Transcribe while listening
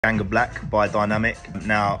Ganga Black by Dynamic.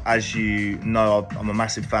 Now, as you know, I'm a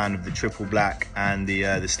massive fan of the triple black and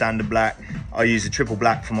the standard black. I use the triple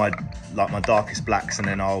black for my darkest blacks, and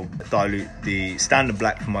then I'll dilute the standard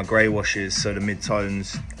black for my grey washes, so the mid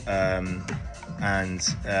tones and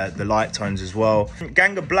the light tones as well.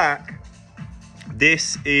 Ganga Black,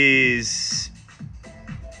 this is,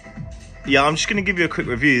 I'm just going to give you a quick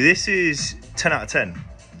review. This is 10 out of 10,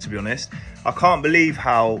 to be honest. I can't believe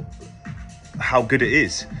how good it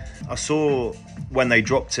is. I saw when they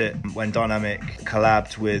dropped it, when Dynamic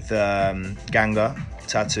collabed with Ganga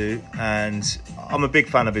Tattoo, and I'm a big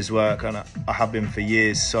fan of his work, and I have been for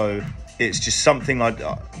years. So it's just something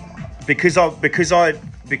because I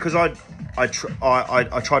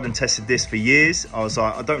tried and tested this for years. I was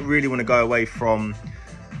like, I don't really want to go away from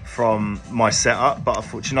my setup, but I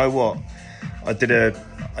thought, you know what, I did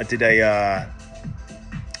a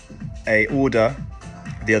order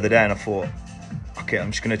the other day, and I thought, okay,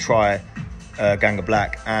 I'm just gonna try Ganga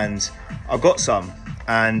Black, and I got some,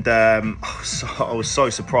 and I was so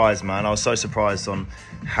surprised, man. I was so surprised on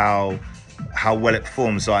how well it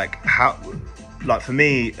performs. Like for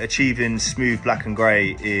me, achieving smooth black and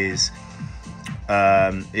grey is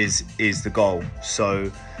the goal. So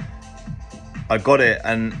I got it,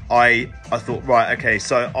 and I thought, right, okay.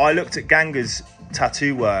 So I looked at Ganga's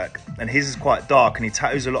tattoo work, and his is quite dark, and he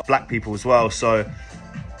tattoos a lot of black people as well. So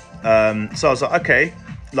I was like, okay,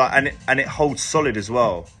 and it holds solid as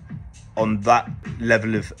well on that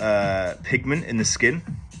level of pigment in the skin.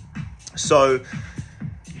 So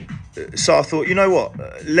I thought, you know what,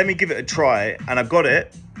 let me give it a try, and I got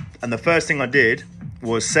it. And the first thing I did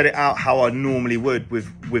was set it out how I normally would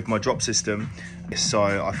with my drop system. So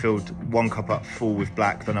I filled 1 cup up full with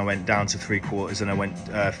black, then I went down to 3/4, and I went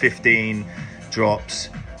 15 drops,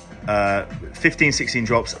 15, 16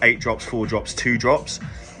 drops, 8 drops, 4 drops, 2 drops.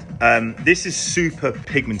 This is super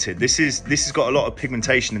pigmented. This has got a lot of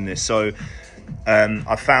pigmentation in this. So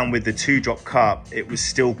I found with the 2-drop cup, it was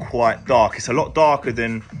still quite dark. It's a lot darker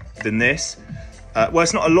than this. Well,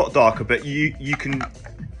 it's not a lot darker, but you can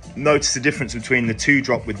notice the difference between the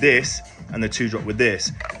 2-drop with this and the 2-drop with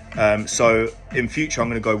this. So in future, I'm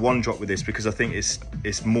going to go 1 drop with this, because I think it's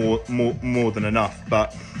more than enough.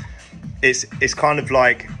 But it's kind of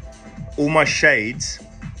like all my shades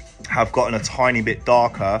have gotten a tiny bit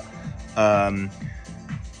darker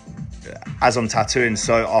as I'm tattooing,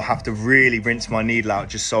 so I'll have to really rinse my needle out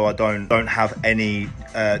just so I don't have any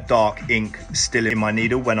dark ink still in my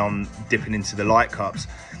needle when I'm dipping into the light cups.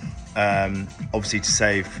 Obviously to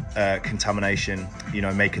save contamination, you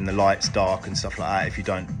know, making the lights dark and stuff like that if you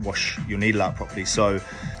don't wash your needle out properly. So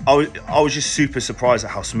I was just super surprised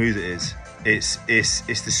at how smooth it is. It's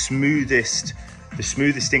the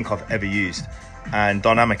smoothest ink I've ever used, and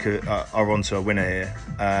Dynamic are onto a winner here.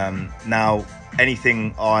 Now,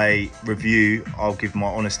 anything I review, I'll give my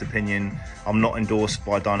honest opinion. I'm not endorsed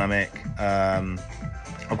by Dynamic.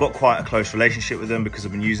 I've got quite a close relationship with them because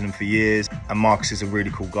I've been using them for years, and Marcus is a really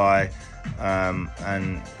cool guy,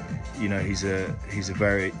 and you know, he's a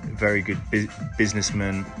very, very good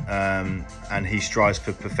businessman, and he strives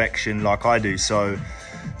for perfection like I do. So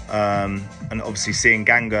and obviously seeing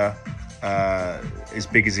Ganga as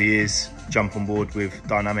big as he is jump on board with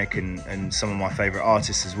Dynamic, and some of my favorite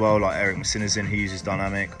artists as well, like Eric Messina's, he uses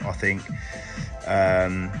Dynamic, I think,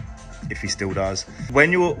 if he still does.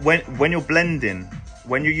 When you're blending,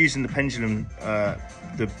 when you're using the pendulum,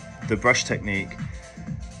 the brush technique,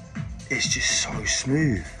 it's just so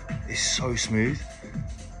smooth. It's so smooth.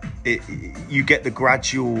 You get the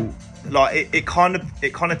gradual, like it kind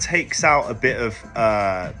of takes out a bit of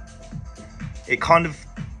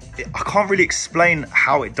I can't really explain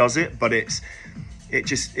how it does it, but it's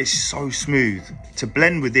so smooth. To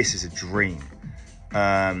blend with this is a dream,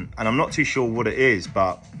 and I'm not too sure what it is,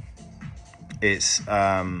 but it's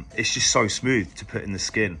just so smooth to put in the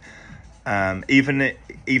skin. Even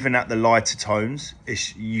at the lighter tones,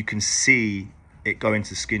 you can see it go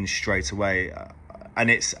into the skin straight away,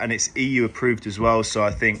 and it's EU approved as well. So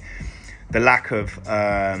I think the lack of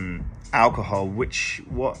alcohol,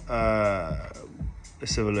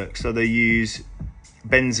 let's have a look. So they use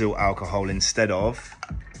benzyl alcohol instead of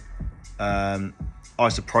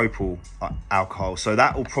isopropyl alcohol. So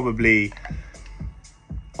that will probably,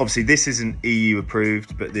 obviously this isn't EU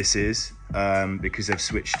approved, but this is, because they've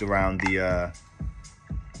switched around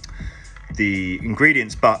the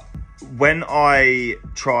ingredients. But when I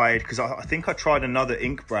tried, because I think I tried another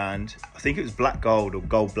ink brand, I think it was Black Gold or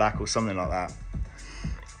Gold Black or something like that.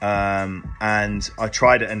 And I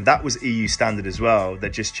tried it, and that was EU standard as well. They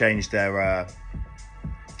just changed their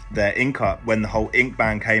ink up when the whole ink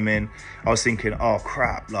ban came in. I was thinking, oh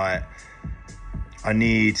crap, like I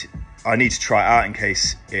need to try it out in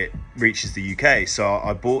case it reaches the UK. So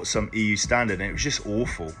I bought some EU standard, and it was just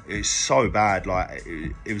awful. It was so bad. Like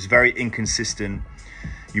it was very inconsistent.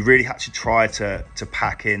 You really had to try to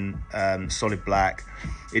pack in solid black.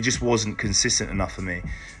 It just wasn't consistent enough for me.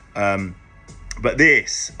 But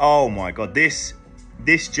this, oh my god, this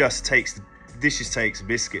just takes a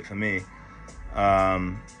biscuit for me.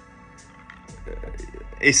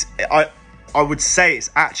 I would say it's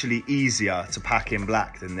actually easier to pack in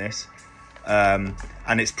black than this, and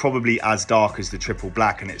it's probably as dark as the triple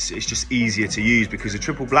black, and it's just easier to use because the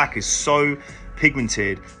triple black is so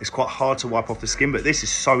pigmented. It's quite hard to wipe off the skin, but this is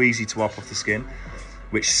so easy to wipe off the skin,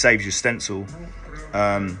 which saves your stencil.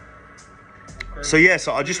 So yeah,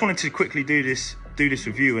 so I just wanted to quickly do this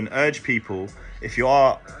review and urge people, if you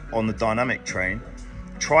are on the dynamic train,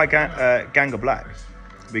 try Ganga Black,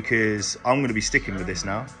 because I'm going to be sticking with this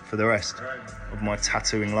now for the rest of my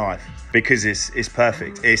tattooing life, because it's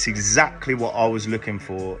perfect. It's exactly what I was looking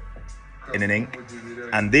for in an ink,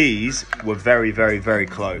 and these were very, very, very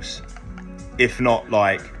close, if not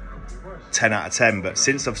like 10 out of 10. But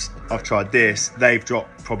since I've tried this, they've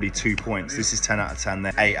dropped probably 2 points. This is 10 out of 10,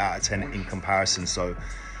 they're 8 out of 10 in comparison. So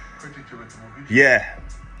yeah,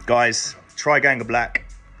 guys, try Ganga Black,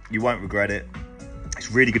 you won't regret it. It's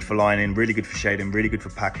really good for lining, really good for shading, really good for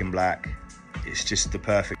packing black. It's just the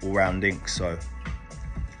perfect all-round ink. So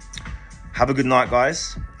have a good night,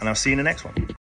 guys, and I'll see you in the next one.